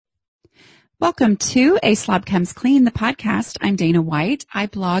Welcome to A Slob Comes Clean, the podcast. I'm Dana White. I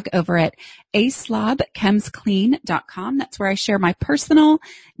blog over at aslobcomesclean.com. That's where I share my personal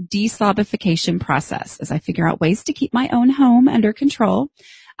deslobification process as I figure out ways to keep my own home under control.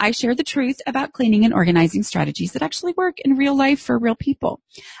 I share the truth about cleaning and organizing strategies that actually work in real life for real people.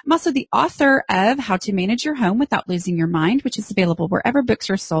 I'm also the author of How to Manage Your Home Without Losing Your Mind, which is available wherever books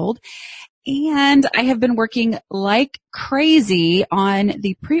are sold. And I have been working like crazy on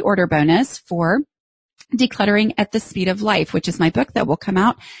the pre-order bonus for Decluttering at the Speed of Life, which is my book that will come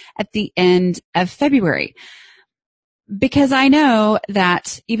out at the end of February. Because I know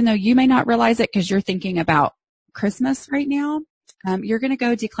that even though you may not realize it because you're thinking about Christmas right now, you're going to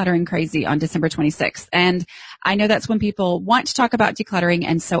go decluttering crazy on December 26th. And I know that's when people want to talk about decluttering.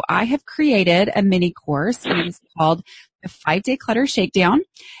 And so I have created a mini course, and it is called the 5-Day Clutter Shakedown,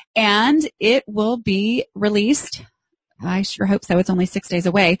 and it will be released. I sure hope so. It's only 6 days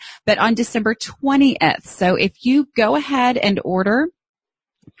away, but on December 20th. So if you go ahead and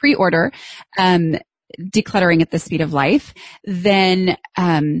pre-order, Decluttering at the Speed of Life, then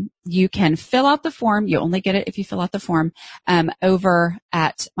you can fill out the form. You only get it if you fill out the form over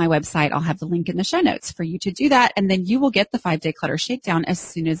at my website. I'll have the link in the show notes for you to do that, and then you will get the 5-Day Clutter Shakedown as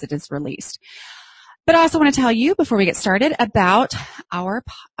soon as it is released. But I also want to tell you before we get started about our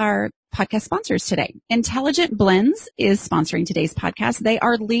podcast sponsors today. Intelligent Blends is sponsoring today's podcast. They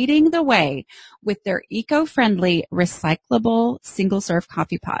are leading the way with their eco-friendly, recyclable single-serve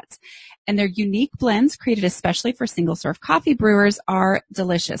coffee pods. And their unique blends created especially for single-serve coffee brewers are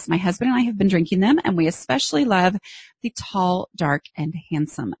delicious. My husband and I have been drinking them, and we especially love the Tall, Dark, and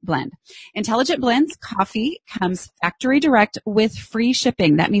Handsome blend. Intelligent Blends coffee comes factory direct with free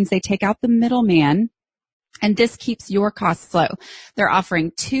shipping. That means they take out the middleman, and this keeps your costs low. They're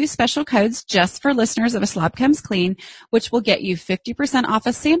offering 2 special codes just for listeners of A Slob Comes Clean, which will get you 50% off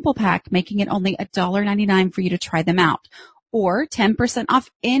a sample pack, making it only $1.99 for you to try them out, or 10% off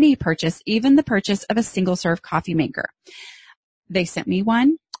any purchase, even the purchase of a single-serve coffee maker. They sent me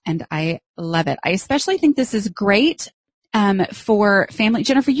one, and I love it. I especially think this is great for family.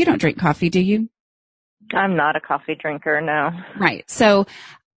 Jennifer, you don't drink coffee, do you? I'm not a coffee drinker, no. Right. So,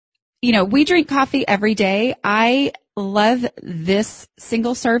 we drink coffee every day. I love this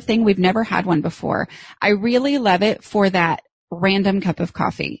single-serve thing. We've never had one before. I really love it for that random cup of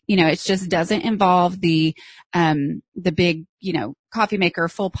coffee. It just doesn't involve the big, coffee maker,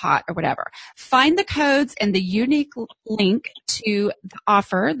 full pot or whatever. Find the codes and the unique link to the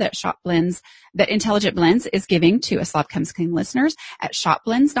offer that Intelligent Blends is giving to A Slob Comes Clean listeners at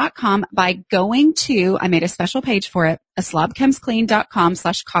shopblends.com by going to, I made a special page for it,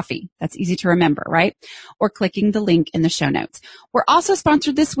 aslobcomesclean.com/coffee. That's easy to remember, right? Or clicking the link in the show notes. We're also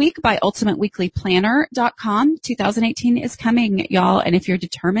sponsored this week by ultimateweeklyplanner.com. 2018 is coming, y'all. And if you're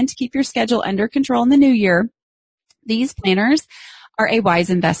determined to keep your schedule under control in the new year, these planners are a wise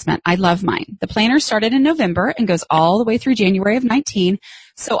investment. I love mine. The planner started in November and goes all the way through January of 19.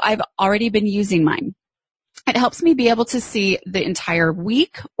 So I've already been using mine. It helps me be able to see the entire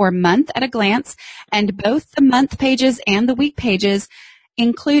week or month at a glance, and both the month pages and the week pages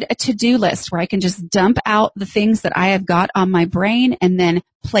include a to-do list where I can just dump out the things that I have got on my brain and then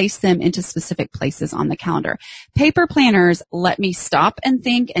place them into specific places on the calendar. Paper planners let me stop and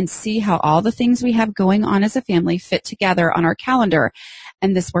think and see how all the things we have going on as a family fit together on our calendar,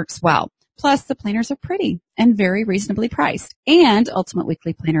 and this works well. Plus, the planners are pretty and very reasonably priced. And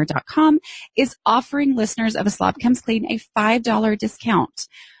ultimateweeklyplanner.com is offering listeners of A Slob Comes Clean a $5 discount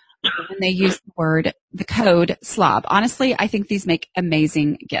when they use the code SLOB. Honestly, I think these make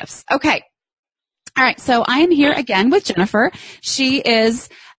amazing gifts. Okay. All right. So I am here again with Jennifer. She is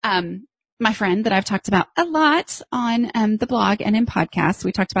my friend that I've talked about a lot on the blog and in podcasts.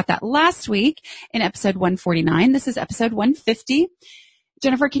 We talked about that last week in episode 149. This is episode 150.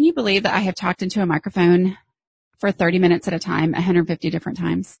 Jennifer, can you believe that I have talked into a microphone for 30 minutes at a time, 150 different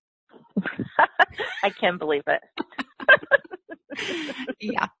times? I can believe it.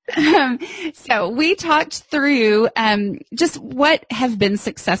 Yeah. So we talked through just what have been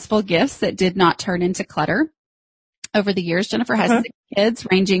successful gifts that did not turn into clutter over the years. Jennifer has 6 kids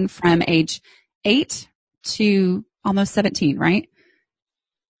ranging from age 8 to almost 17, right?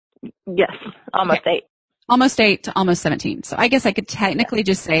 Yes, almost 8. Almost 8 to almost 17. So I guess I could technically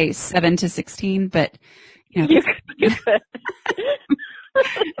just say 7 to 16, but you could.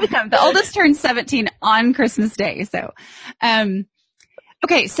 The oldest turned 17 on Christmas Day. So,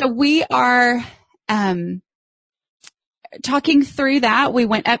 okay. So we are, talking through that. We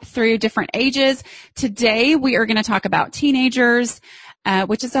went up through different ages. Today we are going to talk about teenagers,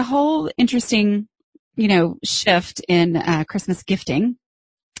 which is a whole interesting, shift in, Christmas gifting.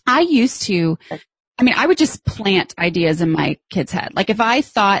 I used to, I would just plant ideas in my kids' head. Like if I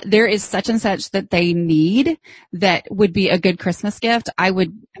thought there is such and such that they need that would be a good Christmas gift, I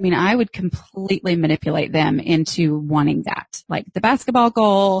would completely manipulate them into wanting that. Like the basketball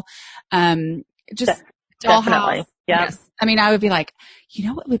goal, just dollhouse. Yeah. Yes. I would be like, you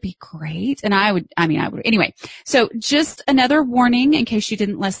know what would be great? And I would. Anyway, so just another warning in case you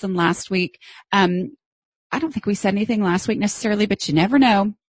didn't listen last week. I don't think we said anything last week necessarily, but you never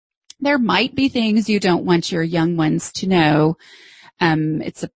know. There might be things you don't want your young ones to know.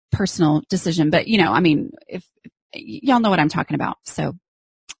 It's a personal decision, but if y'all know what I'm talking about. So,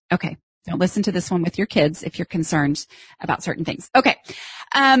 okay. Don't listen to this one with your kids if you're concerned about certain things. Okay.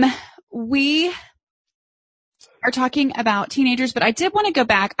 We are talking about teenagers, but I did want to go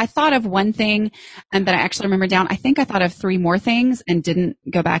back. I thought of one thing that I actually remember down. I think I thought of 3 more things and didn't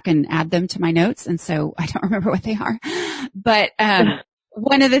go back and add them to my notes. And so I don't remember what they are, but,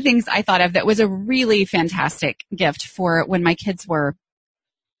 one of the things I thought of that was a really fantastic gift for when my kids were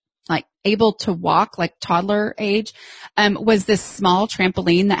like able to walk, like toddler age, was this small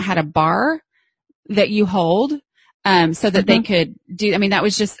trampoline that had a bar that you hold, so that they could do, that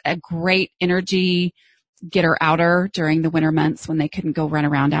was just a great energy getter outer during the winter months when they couldn't go run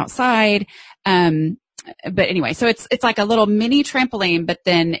around outside. But anyway, so it's like a little mini trampoline, but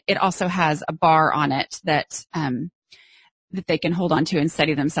then it also has a bar on it that they can hold on to and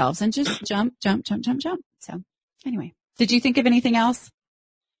steady themselves and just jump. So anyway, did you think of anything else?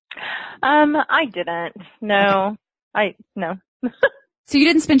 I didn't. No. Okay. No. So you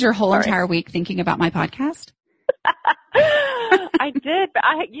didn't spend your whole entire week thinking about my podcast? I did, but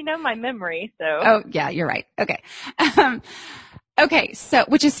my memory, so. Oh, yeah, you're right. Okay. Okay, so,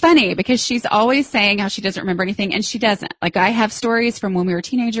 which is funny because she's always saying how she doesn't remember anything, and she doesn't. Like, I have stories from when we were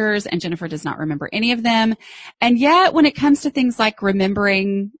teenagers, and Jennifer does not remember any of them. And yet, when it comes to things like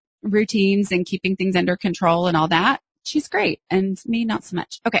remembering routines and keeping things under control and all that, she's great, and me, not so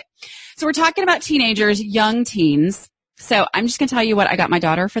much. Okay, so we're talking about teenagers, young teens. So I'm just going to tell you what I got my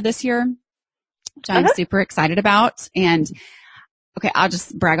daughter for this year, which I'm super excited about. And okay, I'll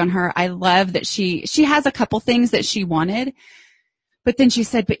just brag on her. I love that she has a couple things that she wanted. But then she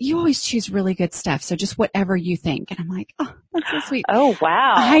said, but you always choose really good stuff. So just whatever you think. And I'm like, oh, that's so sweet. Oh,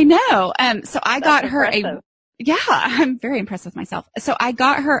 wow. I know. So I got her impressive. I'm very impressed with myself. So I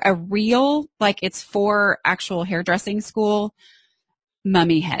got her a real, like it's for actual hairdressing school,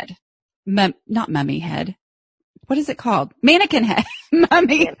 mummy head. Not mummy head. What is it called? Mannequin head.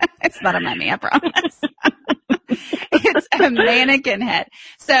 Mummy. It's not a mummy, I promise. It's a mannequin head.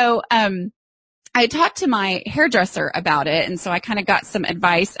 So, I talked to my hairdresser about it, and so I kind of got some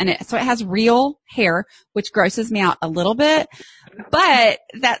advice, and so it has real hair, which grosses me out a little bit, but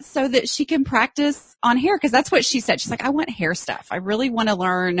that's so that she can practice on hair, because that's what she said. She's like, I want hair stuff. I really want to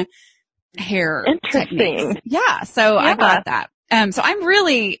learn hair techniques. Yeah, so I got that. So I'm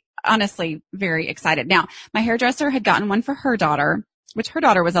really, honestly, very excited. Now, my hairdresser had gotten one for her daughter, which her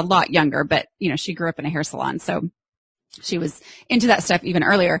daughter was a lot younger, but, she grew up in a hair salon, so she was into that stuff even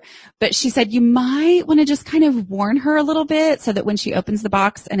earlier, but she said you might want to just kind of warn her a little bit so that when she opens the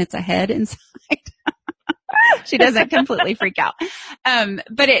box and it's a head inside, she doesn't completely freak out.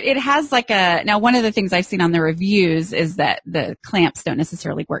 But it has like now one of the things I've seen on the reviews is that the clamps don't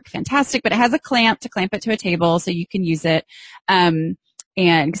necessarily work fantastic, but it has a clamp to clamp it to a table so you can use it. And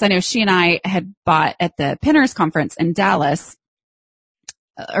because I know she and I had bought at the Pinners conference in Dallas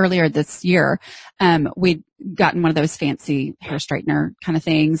earlier this year, we'd gotten one of those fancy hair straightener kind of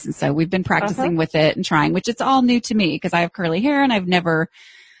things. And so we've been practicing with it and trying, which it's all new to me because I have curly hair and I've never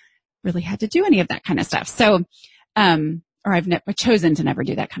really had to do any of that kind of stuff. So, or I've chosen to never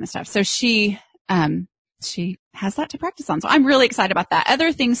do that kind of stuff. So she has that to practice on. So I'm really excited about that.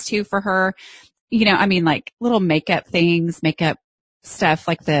 Other things too for her, like little makeup things, makeup stuff,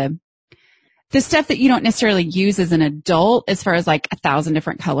 like the stuff that you don't necessarily use as an adult as far as like 1,000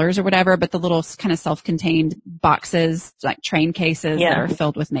 different colors or whatever, but the little kind of self-contained boxes, like train cases that are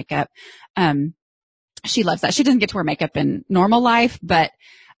filled with makeup. She loves that. She doesn't get to wear makeup in normal life, but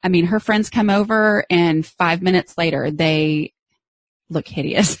her friends come over and 5 minutes later they look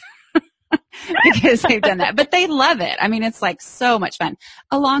hideous because they've done that, but they love it. It's like so much fun.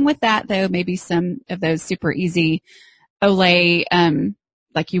 Along with that though, maybe some of those super easy Olay,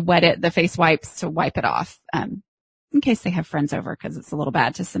 like you wet it, the face wipes to wipe it off, in case they have friends over, because it's a little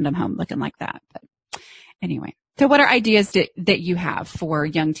bad to send them home looking like that. But anyway, so what are ideas that you have for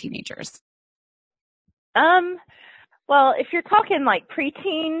young teenagers? Well, if you're talking like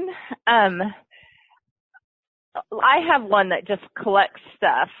preteen, I have one that just collects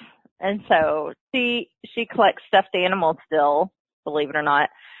stuff, and so she collects stuffed animals still, believe it or not.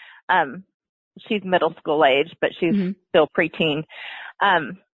 She's middle school age, but she's still preteen.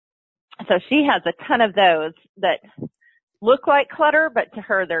 So she has a ton of those that look like clutter, but to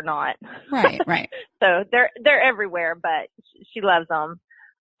her they're not. Right. So they're everywhere, but she loves them.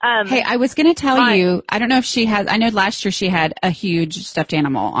 Hey, I was going to tell you, I don't know if she has, I know last year she had a huge stuffed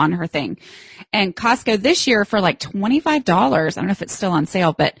animal on her thing. And Costco this year for like $25, I don't know if it's still on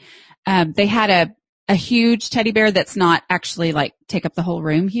sale, but they had a huge teddy bear that's not actually like take up the whole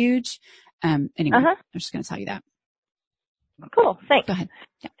room huge. Anyway, I'm just going to tell you that. Cool. Thanks. Go ahead.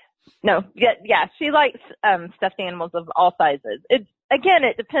 Yeah. No, yeah, she likes stuffed animals of all sizes. It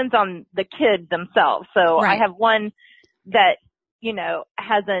depends on the kid themselves. So Right. I have one that,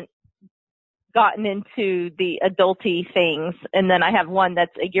 hasn't gotten into the adulty things, and then I have one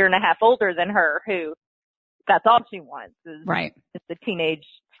that's a year and a half older than her who that's all she wants is the teenage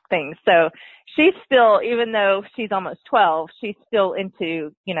thing. So she's still, even though she's almost 12, she's still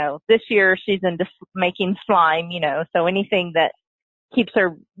into, this year she's into making slime, so anything that keeps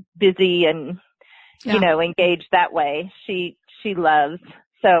her busy and, engaged that way, she loves.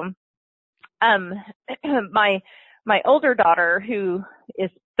 So, my older daughter, who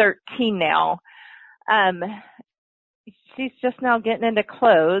is 13 now, she's just now getting into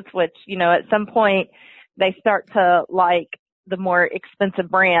clothes, which, at some point they start to like the more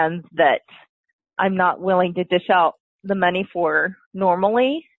expensive brands that I'm not willing to dish out the money for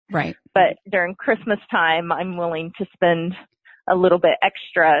normally. Right. But during Christmas time, I'm willing to spend a little bit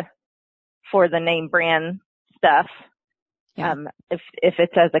extra for the name brand stuff. Yeah. If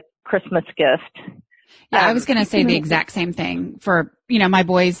it's as a Christmas gift. Yeah, I was going to say the exact same thing for, my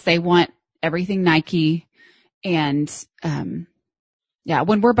boys, they want everything Nike. And,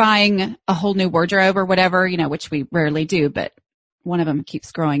 when we're buying a whole new wardrobe or whatever, which we rarely do, but one of them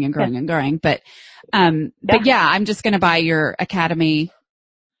keeps growing and growing and growing. But yeah, I'm just going to buy your Academy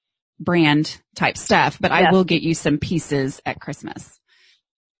brand type stuff, but I will get you some pieces at Christmas.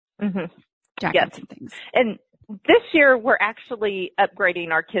 Jackets and things. And this year we're actually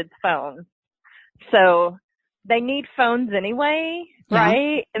upgrading our kids' phones. So they need phones anyway,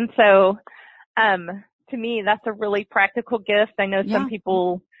 right? And so, to me, that's a really practical gift. I know some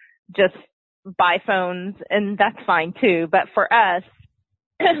people just buy phones and that's fine too. But for us,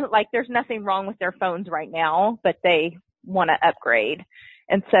 like there's nothing wrong with their phones right now, but they want to upgrade.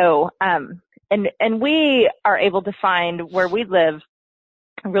 And so, and we are able to find where we live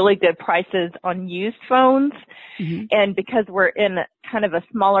really good prices on used phones. And because we're in kind of a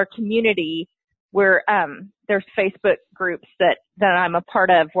smaller community, where there's Facebook groups that I'm a part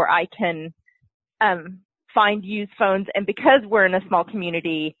of where I can find used phones, and because we're in a small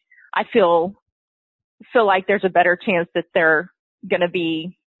community, I feel like there's a better chance that they're going to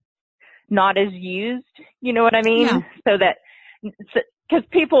be not as used. You know what I mean? So that because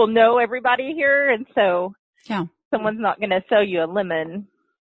people know everybody here, and so someone's not going to sell you a lemon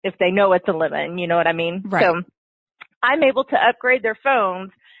if they know it's a lemon. You know what I mean? Right. So I'm able to upgrade their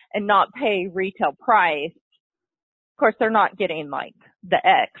phones and not pay retail price. Of course, they're not getting like the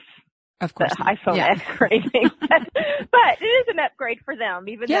X, of course, the iPhone X or anything, but it is an upgrade for them,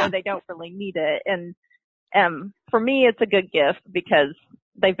 even though they don't really need it. And for me, it's a good gift because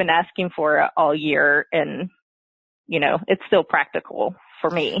they've been asking for it all year, and it's still practical for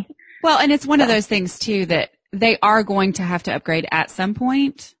me. Well, and it's one of those things too that they are going to have to upgrade at some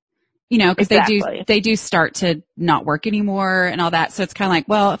point. Because they do start to not work anymore and all that. So it's kind of like,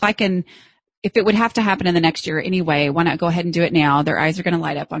 well, if it would have to happen in the next year anyway, why not go ahead and do it now? Their eyes are going to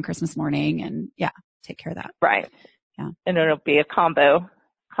light up on Christmas morning, and take care of that. Right. Yeah. And it'll be a combo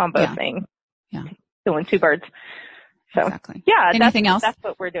thing. Yeah. Doing two birds. So exactly. Yeah. Anything else? That's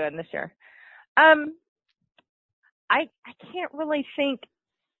what we're doing this year. I can't really think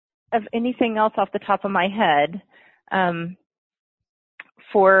of anything else off the top of my head.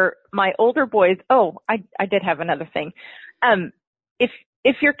 For my older boys, I did have another thing.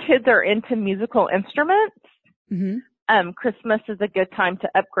 If your kids are into musical instruments, Christmas is a good time to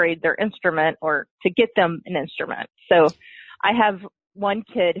upgrade their instrument or to get them an instrument. So I have one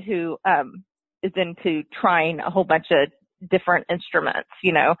kid who is into trying a whole bunch of different instruments,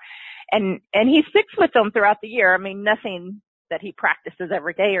 and he sticks with them throughout the year. I mean, nothing that he practices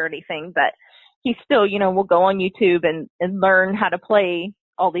every day or anything, but he still, will go on YouTube and learn how to play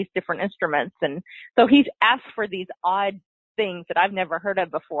all these different instruments. And so he's asked for these odd things that I've never heard of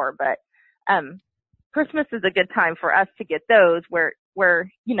before, but Christmas is a good time for us to get those where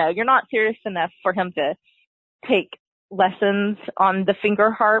you're not serious enough for him to take lessons on the finger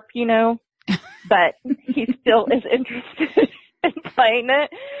harp, but he still is interested. and playing it.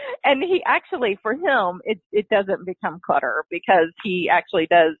 And he actually, for him, it doesn't become clutter because he actually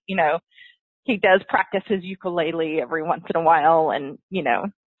does, he does practice his ukulele every once in a while. And,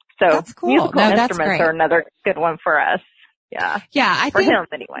 so that's cool. musical No, that's instruments great. are another good one for us. Yeah. Yeah. I for think him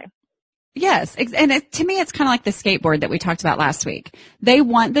anyway. yes. And to me, it's kind of like the skateboard that we talked about last week. They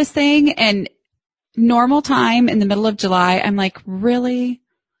want this thing, and normal time in the middle of July, I'm like, really?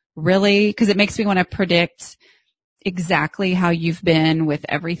 Because it makes me want to predict exactly how you've been with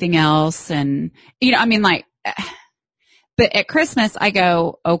everything else. And, but at Christmas, I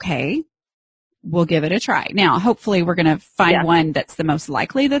go, okay, we'll give it a try. Now, hopefully we're going to find one that's the most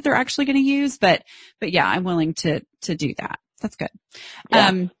likely that they're actually going to use. But yeah, I'm willing to do that. That's good.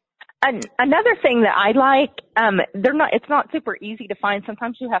 Yeah. Another thing that I like, it's not super easy to find.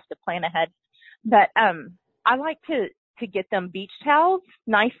 Sometimes you have to plan ahead, but, I like to get them beach towels,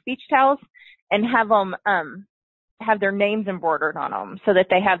 nice beach towels, and have them, have their names embroidered on them so that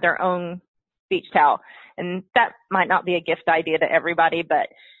they have their own beach towel. And that might not be a gift idea to everybody, but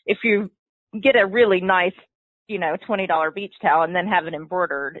if you get a really nice, $20 beach towel and then have it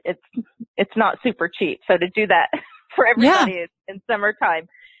embroidered, it's not super cheap. So to do that for everybody in summertime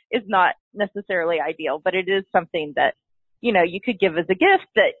is not necessarily ideal, but it is something that, you could give as a gift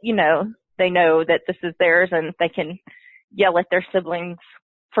that, they know that this is theirs and they can yell at their siblings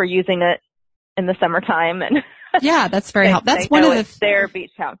for using it in the summertime. And yeah, that's very helpful. That's one of their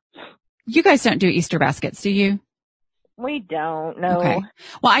beach towel. You guys don't do Easter baskets, do you? We don't, no. Okay.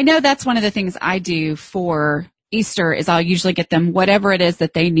 Well, I know that's one of the things I do for Easter is I'll usually get them whatever it is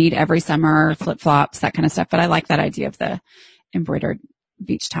that they need every summer, flip-flops, that kind of stuff. But I like that idea of the embroidered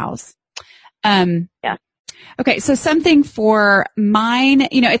beach towels. Yeah. Okay. So something for mine,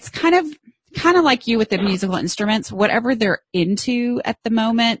 it's kind of like you with the musical instruments, whatever they're into at the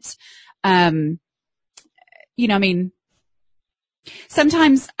moment.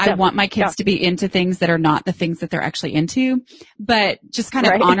 Sometimes I want my kids to be into things that are not the things that they're actually into, but just kind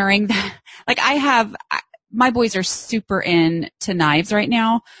of honoring that. Like my boys are super into knives right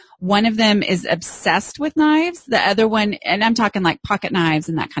now. One of them is obsessed with knives. The other one, and I'm talking like pocket knives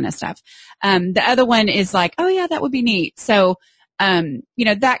and that kind of stuff. The other one is like, oh yeah, that would be neat. So,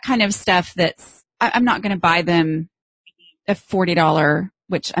 that kind of stuff I'm not going to buy them a $40,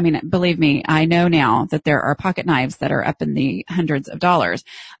 which, believe me, I know now that there are pocket knives that are up in the hundreds of dollars.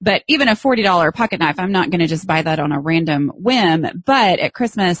 But even a $40 pocket knife, I'm not going to just buy that on a random whim. But at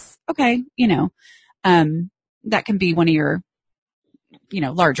Christmas, okay, that can be one of your,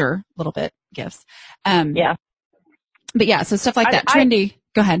 larger little bit gifts. Yeah. But yeah, so stuff like that. Trendy.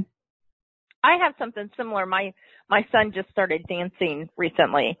 Go ahead. I have something similar. My son just started dancing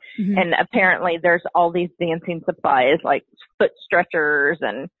recently, mm-hmm. and apparently there's all these dancing supplies like foot stretchers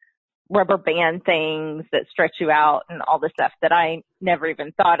and rubber band things that stretch you out and all the stuff that I never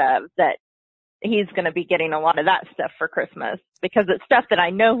even thought of, that he's going to be getting a lot of that stuff for Christmas because it's stuff that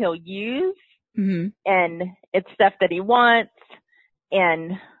I know he'll use, mm-hmm. and it's stuff that he wants,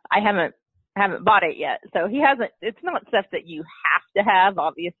 and I haven't bought it yet. So it's not stuff that you have to have,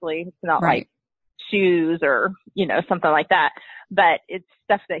 obviously. It's not like shoes or, something like that, but it's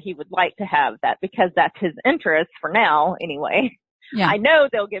stuff that he would like to have that because that's his interest for now anyway. Yeah. I know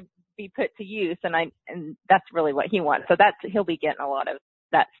they'll be put to use and that's really what he wants. So he'll be getting a lot of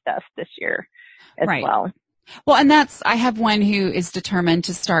that stuff this year as well. Well, and I have one who is determined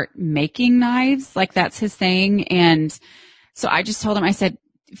to start making knives. Like that's his thing. And so I just told him, I said,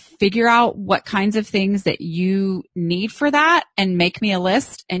 figure out what kinds of things that you need for that and make me a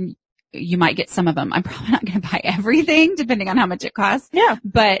list, and you might get some of them. I'm probably not going to buy everything depending on how much it costs. Yeah.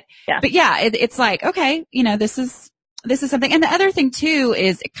 But yeah, it's like, okay, this is something. And the other thing too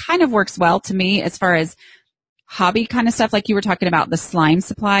is it kind of works well to me as far as hobby kind of stuff. Like you were talking about the slime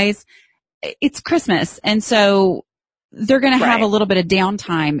supplies. It's Christmas. And so they're going to have a little bit of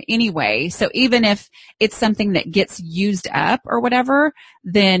downtime anyway. So even if it's something that gets used up or whatever,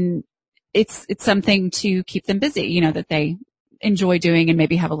 then it's something to keep them busy, that they enjoy doing and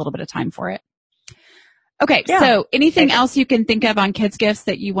maybe have a little bit of time for it. Okay. Yeah. So anything else you can think of on kids gifts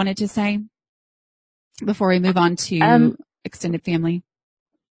that you wanted to say before we move on to extended family?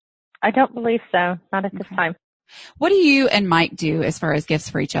 I don't believe so. Not at this time. What do you and Mike do as far as gifts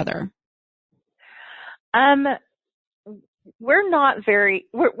for each other?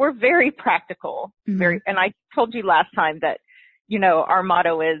 We're very practical. Mm-hmm. And I told you last time that, our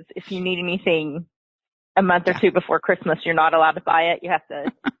motto is if you need anything a month or two before Christmas, you're not allowed to buy it. You have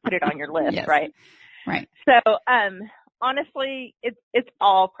to put it on your list, yes. Right. So, honestly, it's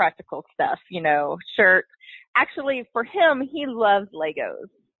all practical stuff, shirt. Actually, for him, he loves Legos.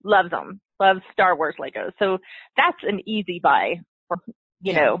 loves them, loves Star Wars Legos. So that's an easy buy for,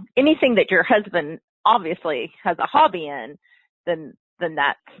 you know, anything that your husband obviously has a hobby in, then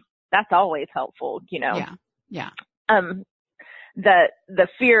that's always helpful, you know. Yeah. The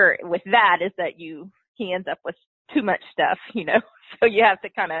fear with that is that he ends up with too much stuff, you know, so you have to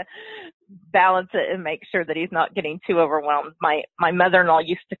kind of balance it and make sure that he's not getting too overwhelmed. My mother-in-law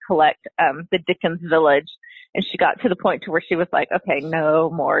used to collect, the Dickens Village, and she got to the point to where she was like, okay, no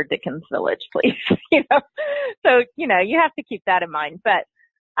more Dickens Village, please, you know, so, you know, you have to keep that in mind. But,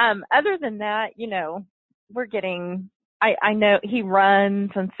 other than that, you know, we're getting, I know he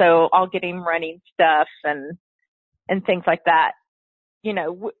runs, and so I'll get him running stuff and things like that. You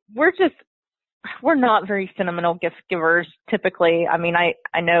know, we're not very sentimental gift givers typically. I mean,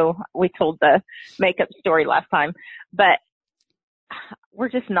 I know we told the makeup story last time, but we're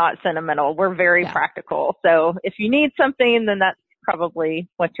just not sentimental. We're very practical. So if you need something, then that's probably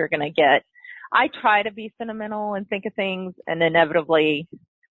what you're going to get. I try to be sentimental and think of things, and inevitably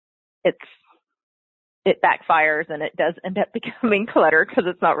it backfires, and it does end up becoming clutter because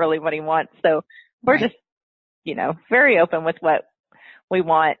it's not really what he wants. So we're just, you know, very open with what we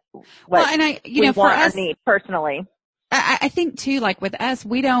want, for us, our need personally. I think too, like with us,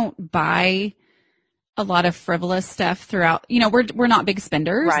 we don't buy a lot of frivolous stuff throughout, you know, we're not big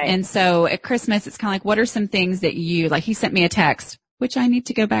spenders. Right. And so at Christmas, it's kind of like, what are some things that he sent me a text, which I need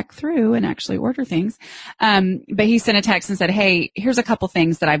to go back through and actually order things. But he sent a text and said, hey, here's a couple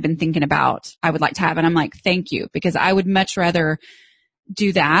things that I've been thinking about I would like to have. And I'm like, thank you, because I would much rather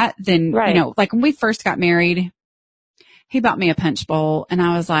do that than, you know, like when we first got married, he bought me a punch bowl, and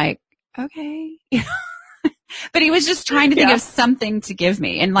I was like, okay. But he was just trying to think of something to give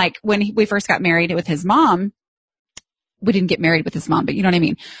me. And like when we first got married with his mom, we didn't get married with his mom, but you know what I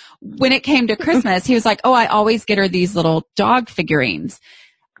mean? When it came to Christmas, he was like, oh, I always get her these little dog figurines.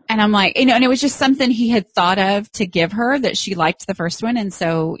 And I'm like, you know, and it was just something he had thought of to give her that she liked the first one. And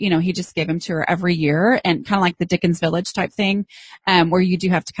so, you know, he just gave them to her every year, and kind of like the Dickens Village type thing, where you do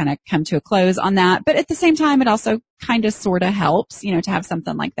have to kind of come to a close on that. But at the same time, it also kind of sort of helps, you know, to have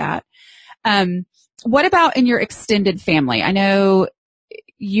something like that. What about in your extended family? I know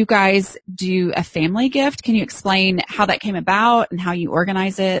you guys do a family gift. Can you explain how that came about and how you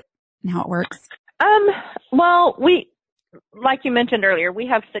organize it and how it works? Well, like you mentioned earlier, we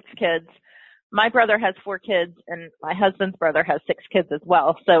have 6 kids. My brother has 4 kids, and my husband's brother has 6 kids as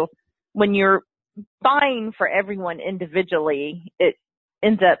well. So when you're buying for everyone individually, it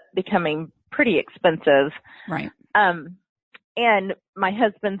ends up becoming pretty expensive. Right. And my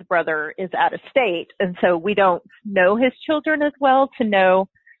husband's brother is out of state, and so we don't know his children as well to know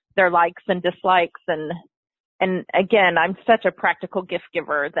their likes and dislikes. And again, I'm such a practical gift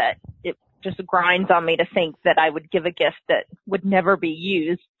giver that it just grinds on me to think that I would give a gift that would never be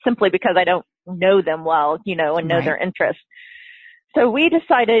used simply because I don't know them well, you know, and know their interests. So we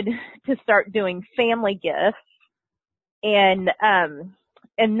decided to start doing family gifts, and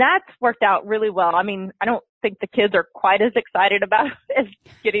that's worked out really well. I mean, I don't think the kids are quite as excited about it as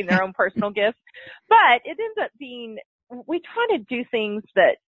getting their own personal gifts, but it ends up being, we try to do things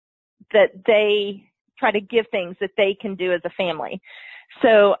that they try to give things that they can do as a family.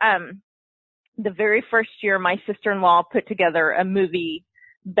 So, the very first year, my sister-in-law put together a movie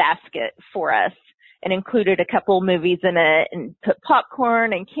basket for us and included a couple movies in it, and put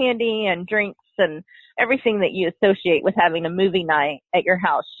popcorn and candy and drinks and everything that you associate with having a movie night at your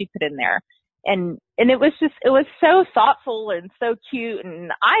house. She put in there. And it was so thoughtful and so cute,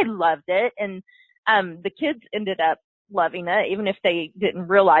 and I loved it. And, the kids ended up loving it, even if they didn't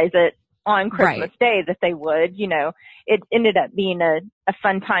realize it on Christmas Day that they would, you know, it ended up being a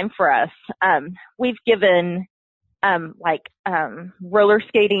fun time for us. We've given, roller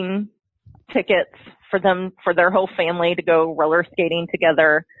skating tickets for them, for their whole family to go roller skating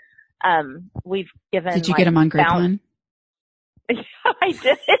together. We've given. Did you get them on Groupon? I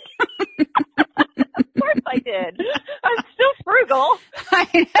did. Of course I did. I'm still frugal.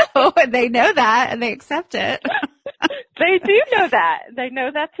 I know. They know that, and they accept it. They do know that. They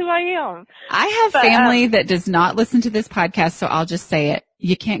know that's who I am. I have family that does not listen to this podcast, so I'll just say it.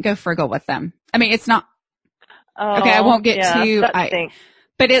 You can't go frugal with them. I mean, it's not. Okay, I won't get too.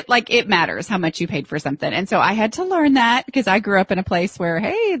 But it matters how much you paid for something. And so I had to learn that, because I grew up in a place where,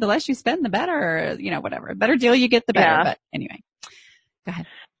 hey, the less you spend, the better, you know, whatever. The better deal you get, the better. Yeah. But anyway, go ahead.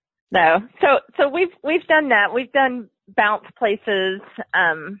 No. So we've done that. We've done bounce places,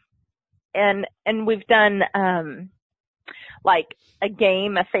 and we've done, like a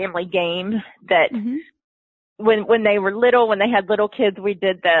family game that when they were little, when they had little kids, we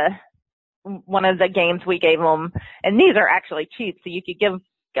did one of the games we gave them, and these are actually cheap. So you could give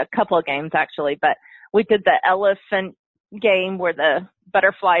a couple of games actually, but we did the elephant game where the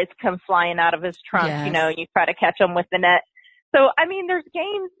butterflies come flying out of his trunk, Yes. you know, you try to catch them with the net. So, I mean, there's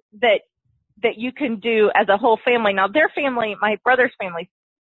games that you can do as a whole family. Now, their family, my brother's family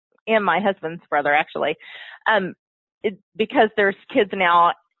and my husband's brother actually, because there's kids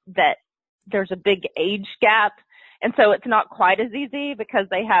now that there's a big age gap. And so it's not quite as easy because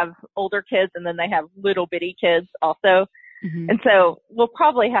they have older kids and then they have little bitty kids also. Mm-hmm. And so we'll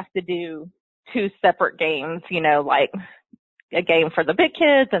probably have to do 2 separate games, you know, like a game for the big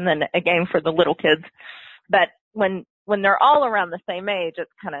kids and then a game for the little kids. But when they're all around the same age,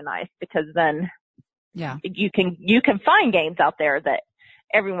 it's kind of nice because then you can find games out there that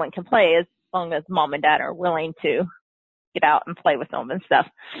everyone can play as long as mom and dad are willing to get out and play with them and stuff.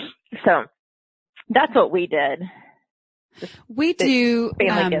 So that's what we did. We do.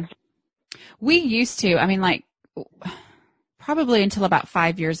 Family gifts. We used to, I mean, like probably until about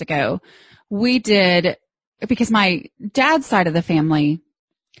 5 years ago, we did, because my dad's side of the family,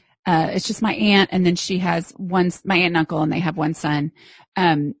 it's just my aunt, and then she has my aunt and uncle, and they have one son.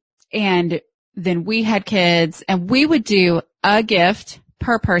 And then we had kids, and we would do a gift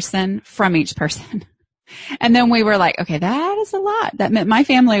per person from each person. And then we were like, okay, that is a lot. That meant my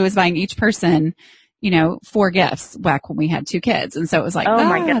family was buying each person, you know, 4 gifts back when we had 2 kids. And so it was like, oh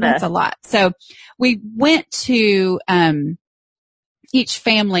my goodness, that's a lot. So we went to, each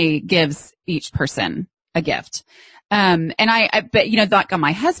family gives each person a gift. And but you know, like on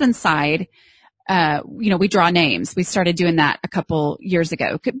my husband's side, you know, we draw names. We started doing that a couple years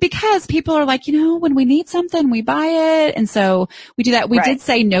ago because people are like, you know, when we need something, we buy it. And so we do that. We did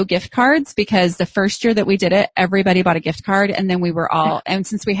say no gift cards because the first year that we did it, everybody bought a gift card. And then we were all, and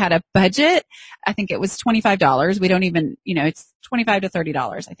since we had a budget, I think it was $25. We don't even, you know, it's $25 to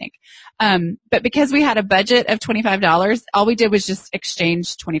 $30, I think. But because we had a budget of $25, all we did was just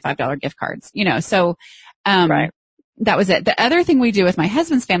exchange $25 gift cards, you know, so, that was it. The other thing we do with my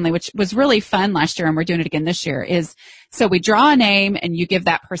husband's family, which was really fun last year, and we're doing it again this year, is so we draw a name and you give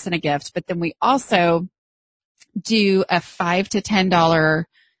that person a gift, but then we also do a $5 to $10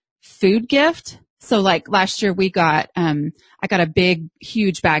 food gift. So like last year we got, I got a big,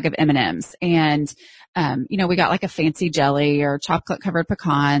 huge bag of M&Ms, and, you know, we got like a fancy jelly or chocolate covered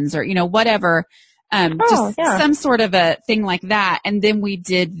pecans or, you know, whatever, some sort of a thing like that. And then we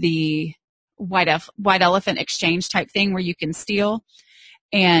did the white elephant exchange type thing where you can steal.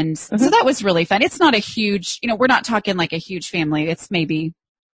 And so that was really fun. It's not a huge, you know, we're not talking like a huge family. It's maybe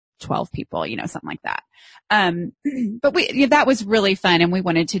 12 people, you know, something like that. But that was really fun. And we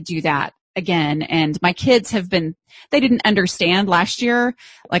wanted to do that again. And my kids they didn't understand last year,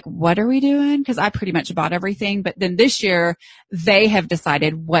 like, what are we doing? Cause I pretty much bought everything. But then this year they have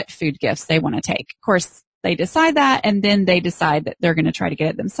decided what food gifts they want to take. Of course, they decide that, and then they decide that they're going to try to get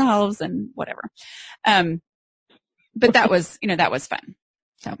it themselves and whatever. But that was, you know, that was fun.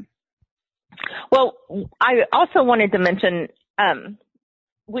 So. Well, I also wanted to mention,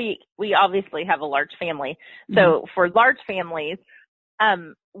 we obviously have a large family. So for large families,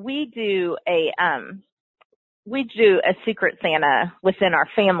 we do a Secret Santa within our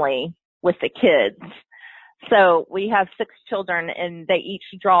family with the kids. So we have 6 children, and they each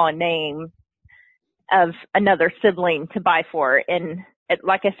draw a name of another sibling to buy for. And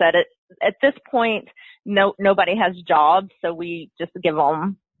like I said, at this point, nobody has jobs, so we just give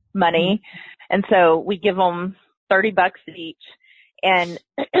them money. And so we give them $30 each. And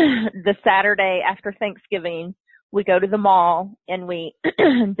the Saturday after Thanksgiving, we go to the mall and we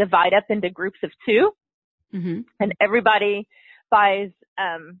divide up into groups of 2, and everybody buys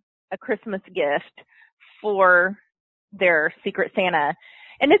a Christmas gift for their Secret Santa.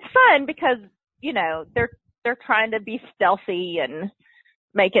 And it's fun because, you know, they're trying to be stealthy and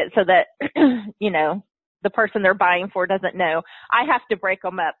make it so that, you know, the person they're buying for doesn't know. I have to break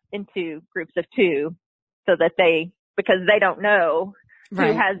them up into groups of 2 so that because they don't know who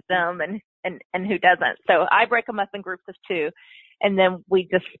has them and who doesn't. So I break them up in groups of 2, and then we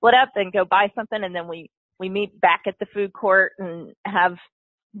just split up and go buy something, and then we meet back at the food court and have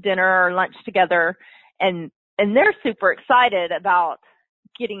dinner or lunch together, and they're super excited about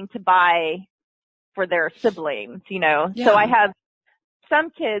getting to buy for their siblings, you know. So I have some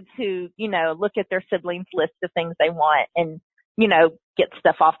kids who, you know, look at their siblings' list of things they want and, you know, get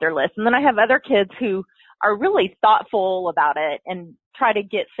stuff off their list. And then I have other kids who are really thoughtful about it and try to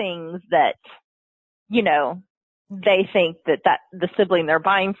get things that, you know, they think that the sibling they're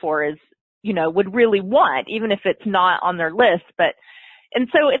buying for is, you know, would really want, even if it's not on their list. And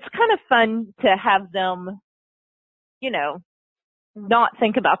so it's kind of fun to have them, you know, not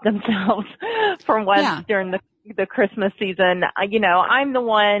think about themselves for once during the Christmas season, I'm the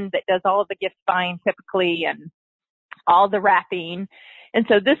one that does all of the gift buying typically and all the wrapping. And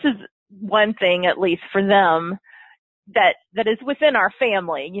so this is one thing, at least for them, that is within our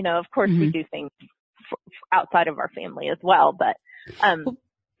family. Of course we do things outside of our family as well, but,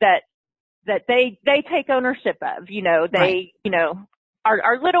 that they take ownership of,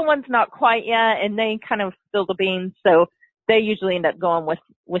 our little one's not quite yet, and they kind of spill the beans. So they usually end up going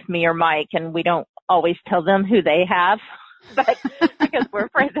with me or Mike, and we don't always tell them who they have, but because we're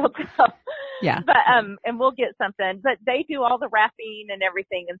afraid they'll tell. Yeah. But, and we'll get something, but they do all the wrapping and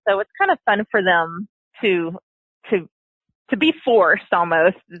everything. And so it's kind of fun for them to be forced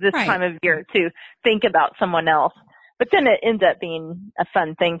almost this time of year to think about someone else. But then it ends up being a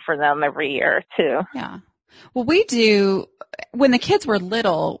fun thing for them every year too. Yeah. Well, we do, when the kids were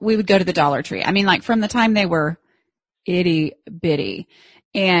little, we would go to the Dollar Tree. I mean, like from the time they were itty bitty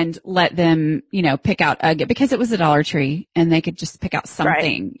and let them, pick out because it was a Dollar Tree and they could just pick out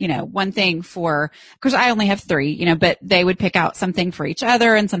something, one thing for, of course I only have 3, but they would pick out something for each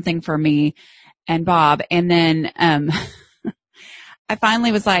other and something for me and Bob. And then, I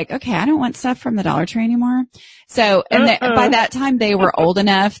finally was like, okay, I don't want stuff from the Dollar Tree anymore. So, and by that time they were old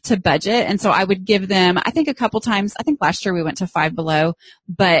enough to budget. And so I would give them, I think a couple times, I think last year we went to Five Below,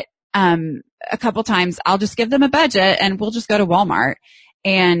 but, a couple times I'll just give them a budget and we'll just go to Walmart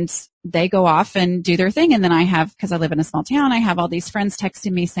and they go off and do their thing. And then because I live in a small town, I have all these friends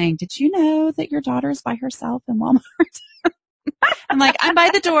texting me saying, did you know that your daughter's by herself in Walmart? I'm like, I'm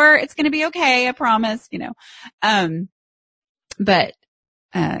by the door. It's going to be okay. I promise, But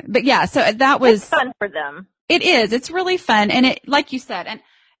yeah, so that was it's fun for them. It is. It's really fun. And it, like you said, and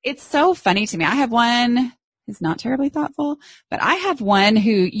it's so funny to me. I have one who's not terribly thoughtful, but I have one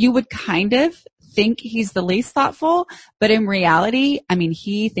who you would kind of think he's the least thoughtful, but in reality, I mean,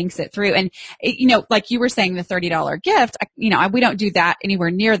 he thinks it through. And like you were saying, the $30 gift, we don't do that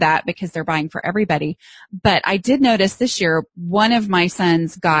anywhere near that because they're buying for everybody. But I did notice this year, one of my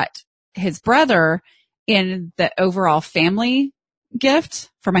sons got his brother in the overall family gift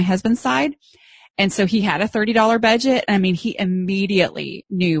for my husband's side. And so he had a $30 budget. I mean, he immediately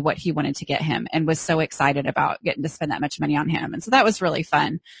knew what he wanted to get him and was so excited about getting to spend that much money on him. And so that was really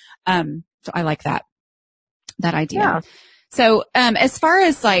fun. So I like that idea. Yeah. So, as far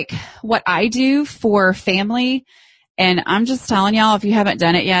as like what I do for family, and I'm just telling y'all, if you haven't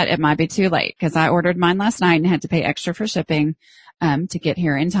done it yet, it might be too late because I ordered mine last night and had to pay extra for shipping, to get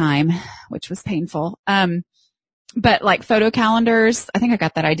here in time, which was painful. But like photo calendars, I think I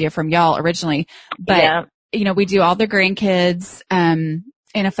got that idea from y'all originally, but we do all the grandkids, in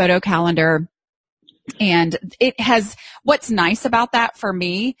a photo calendar. And what's nice about that for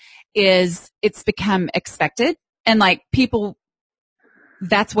me is it's become expected and like people,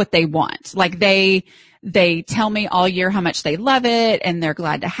 that's what they want. Like they tell me all year how much they love it and they're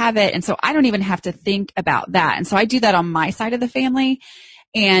glad to have it. And so I don't even have to think about that. And so I do that on my side of the family.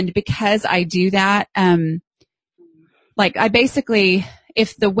 And because I do that, like I basically,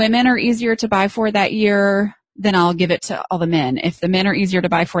 if the women are easier to buy for that year, then I'll give it to all the men. If the men are easier to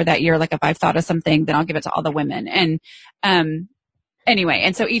buy for that year, like if I've thought of something, then I'll give it to all the women. And, anyway,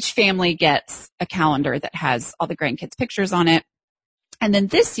 and so each family gets a calendar that has all the grandkids' pictures on it. And then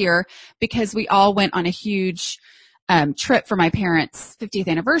this year, because we all went on a huge, trip for my parents' 50th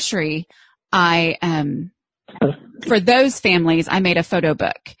anniversary, for those families, I made a photo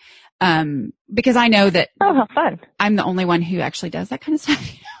book. Because I know that how fun. I'm the only one who actually does that kind of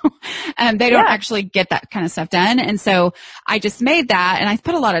stuff. They don't actually get that kind of stuff done. And so I just made that and I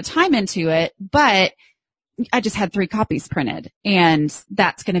put a lot of time into it, but I just had 3 copies printed and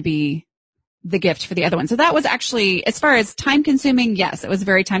that's going to be the gift for the other one. So that was actually, as far as time consuming, yes, it was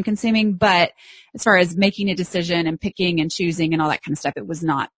very time consuming, but as far as making a decision and picking and choosing and all that kind of stuff, it was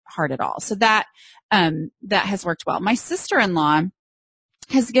not hard at all. So that has worked well. My sister-in-law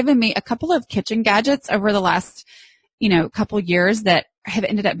has given me a couple of kitchen gadgets over the last, couple years that have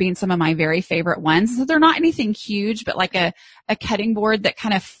ended up being some of my very favorite ones. So they're not anything huge, but like a cutting board that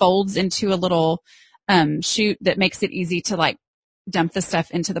kind of folds into a little, chute that makes it easy to like dump the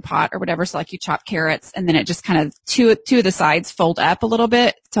stuff into the pot or whatever. So like you chop carrots and then it just kind of two of the sides fold up a little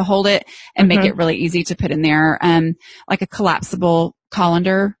bit to hold it and make it really easy to put in there. Like a collapsible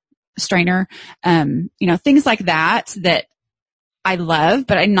colander strainer, things like that I love,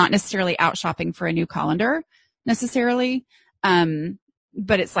 but I'm not necessarily out shopping for a new colander necessarily.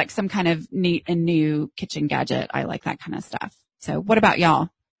 But it's like some kind of neat and new kitchen gadget. I like that kind of stuff. So what about y'all?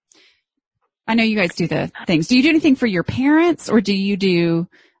 I know you guys do the things. Do you do anything for your parents or do you do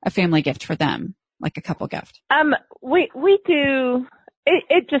a family gift for them? Like a couple gift? We do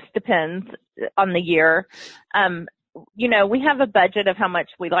It just depends on the year. We have a budget of how much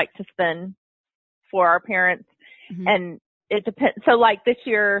we like to spend for our parents, and it depends. So like this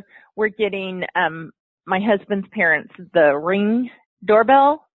year, we're getting my husband's parents the Ring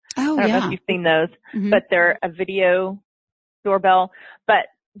doorbell. Oh, I don't know if you've seen those, but they're a video doorbell, but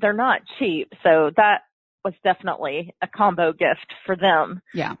they're not cheap. So that was definitely a combo gift for them.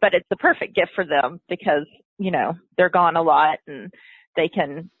 Yeah. But it's the perfect gift for them because, they're gone a lot and they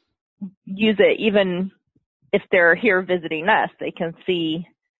can use it even if they're here visiting us. They can see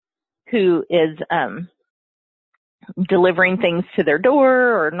who is delivering things to their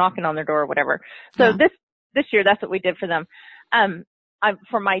door or knocking on their door or whatever. So this year, that's what we did for them.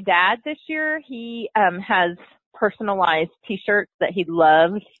 For my dad this year, he has personalized T-shirts that he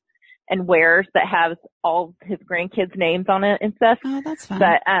loves and wears that have all his grandkids' names on it and stuff. Oh, that's fun.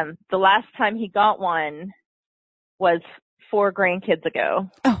 But the last time he got one was 4 grandkids ago.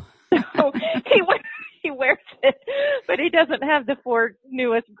 Oh. So he wears it, but he doesn't have the 4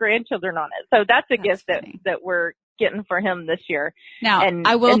 newest grandchildren on it. So that's a gift that we're getting for him this year. Now, and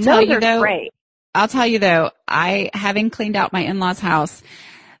I will tell you though, great. I'll tell you though, having cleaned out my in-laws' house,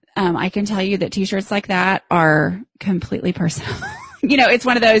 I can tell you that T-shirts like that are completely personal. It's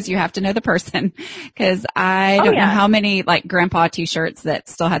one of those you have to know the person because I don't know how many like grandpa T-shirts that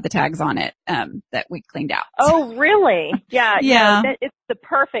still had the tags on it that we cleaned out. Oh, really? Yeah. Yeah. It's the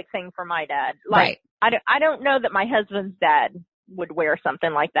perfect thing for my dad. Right. I don't know that my husband's dad would wear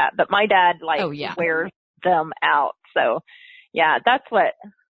something like that, but my dad wears them out. So yeah, that's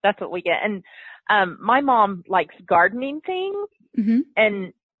what we get. And my mom likes gardening things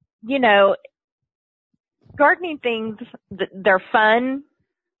and gardening things, they're fun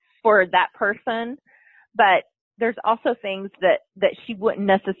for that person, but there's also things that she wouldn't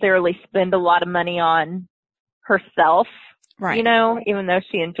necessarily spend a lot of money on herself, right? Even though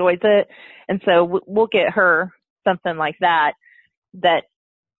she enjoys it. And so we'll get her something like that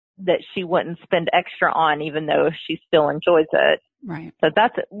she wouldn't spend extra on, even though she still enjoys it. Right. So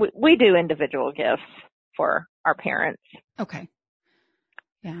we do individual gifts for our parents. Okay.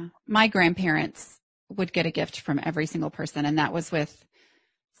 Yeah. My grandparents would get a gift from every single person, and that was with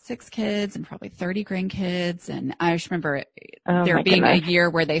 6 kids and probably 30 grandkids. And I just remember there being a year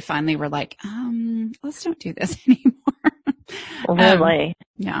where they finally were like, let's don't do this anymore. Really?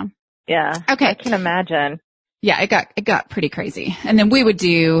 Yeah. Yeah. Okay. I can imagine. Yeah, it got pretty crazy. And then we would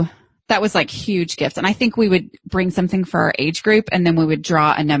that was like huge gifts. And I think we would bring something for our age group and then we would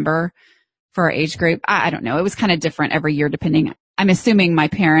draw a number for our age group. I don't know. It was kind of different every year depending. I'm assuming my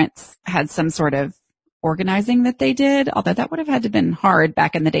parents had some sort of organizing that they did, although that would have had to have been hard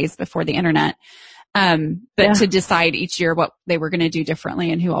back in the days before the internet. To decide each year what they were going to do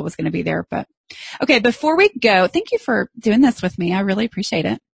differently and who all was going to be there. But okay, before we go, thank you for doing this with me. I really appreciate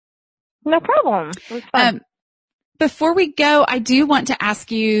it. No problem. It was fun. Before we go, I do want to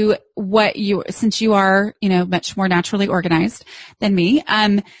ask you since you are, much more naturally organized than me,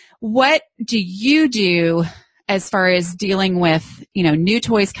 what do you do as far as dealing with, new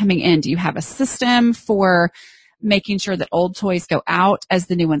toys coming in? Do you have a system for making sure that old toys go out as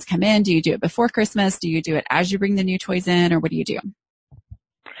the new ones come in? Do you do it before Christmas? Do you do it as you bring the new toys in, or what do you do?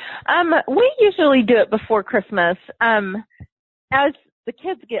 We usually do it before Christmas. As the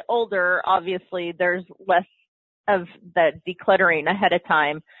kids get older, obviously there's less of the decluttering ahead of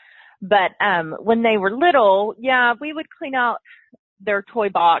time. But when they were little, we would clean out their toy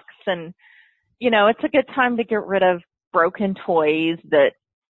box, and it's a good time to get rid of broken toys that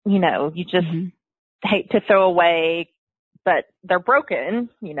you just hate to throw away, but they're broken,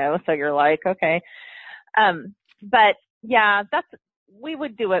 so you're like, okay. But we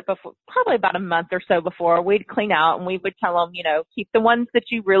would do it before, probably about a month or so before. We'd clean out and we would tell them, keep the ones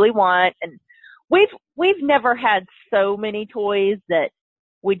that you really want. And we've never had so many toys that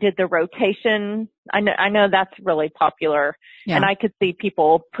we did the rotation. I know that's really popular, and I could see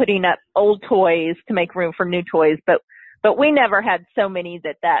people putting up old toys to make room for new toys, but we never had so many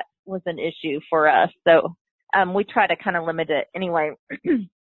that was an issue for us. So, we try to kind of limit it anyway.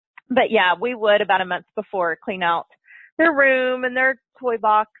 But we would about a month before clean out their room and their toy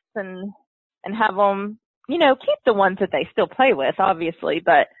box and have them, keep the ones that they still play with, obviously,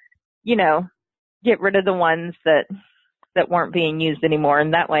 but, get rid of the ones that weren't being used anymore.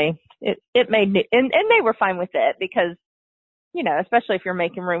 And that way it made, and they were fine with it because, especially if you're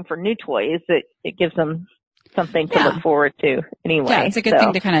making room for new toys, it gives them something to look forward to anyway. Yeah, it's a good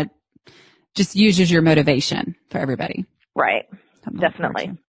thing to kind of just use as your motivation for everybody. Right.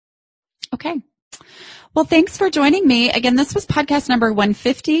 Definitely. Okay. Well, thanks for joining me. Again, this was podcast number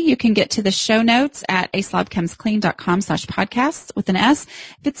 150. You can get to the show notes at aslobcomesclean.com/podcasts with an S.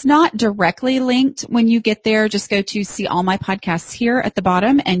 If it's not directly linked when you get there, just go to see all my podcasts here at the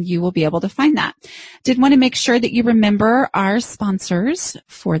bottom and you will be able to find that. Did want to make sure that you remember our sponsors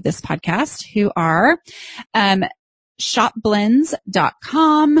for this podcast, who are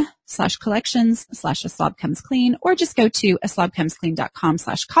shopblends.com/collections/aslobcomesclean, or just go to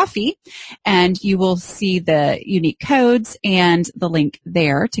aslobcomesclean.com/coffee and you will see the unique codes and the link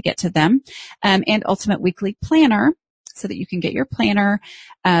there to get to them. And Ultimate Weekly Planner, so that you can get your planner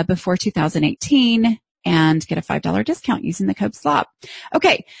before 2018 and get a $5 discount using the code SLOB.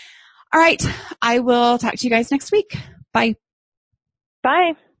 Okay. All right. I will talk to you guys next week. Bye.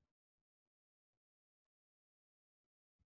 Bye.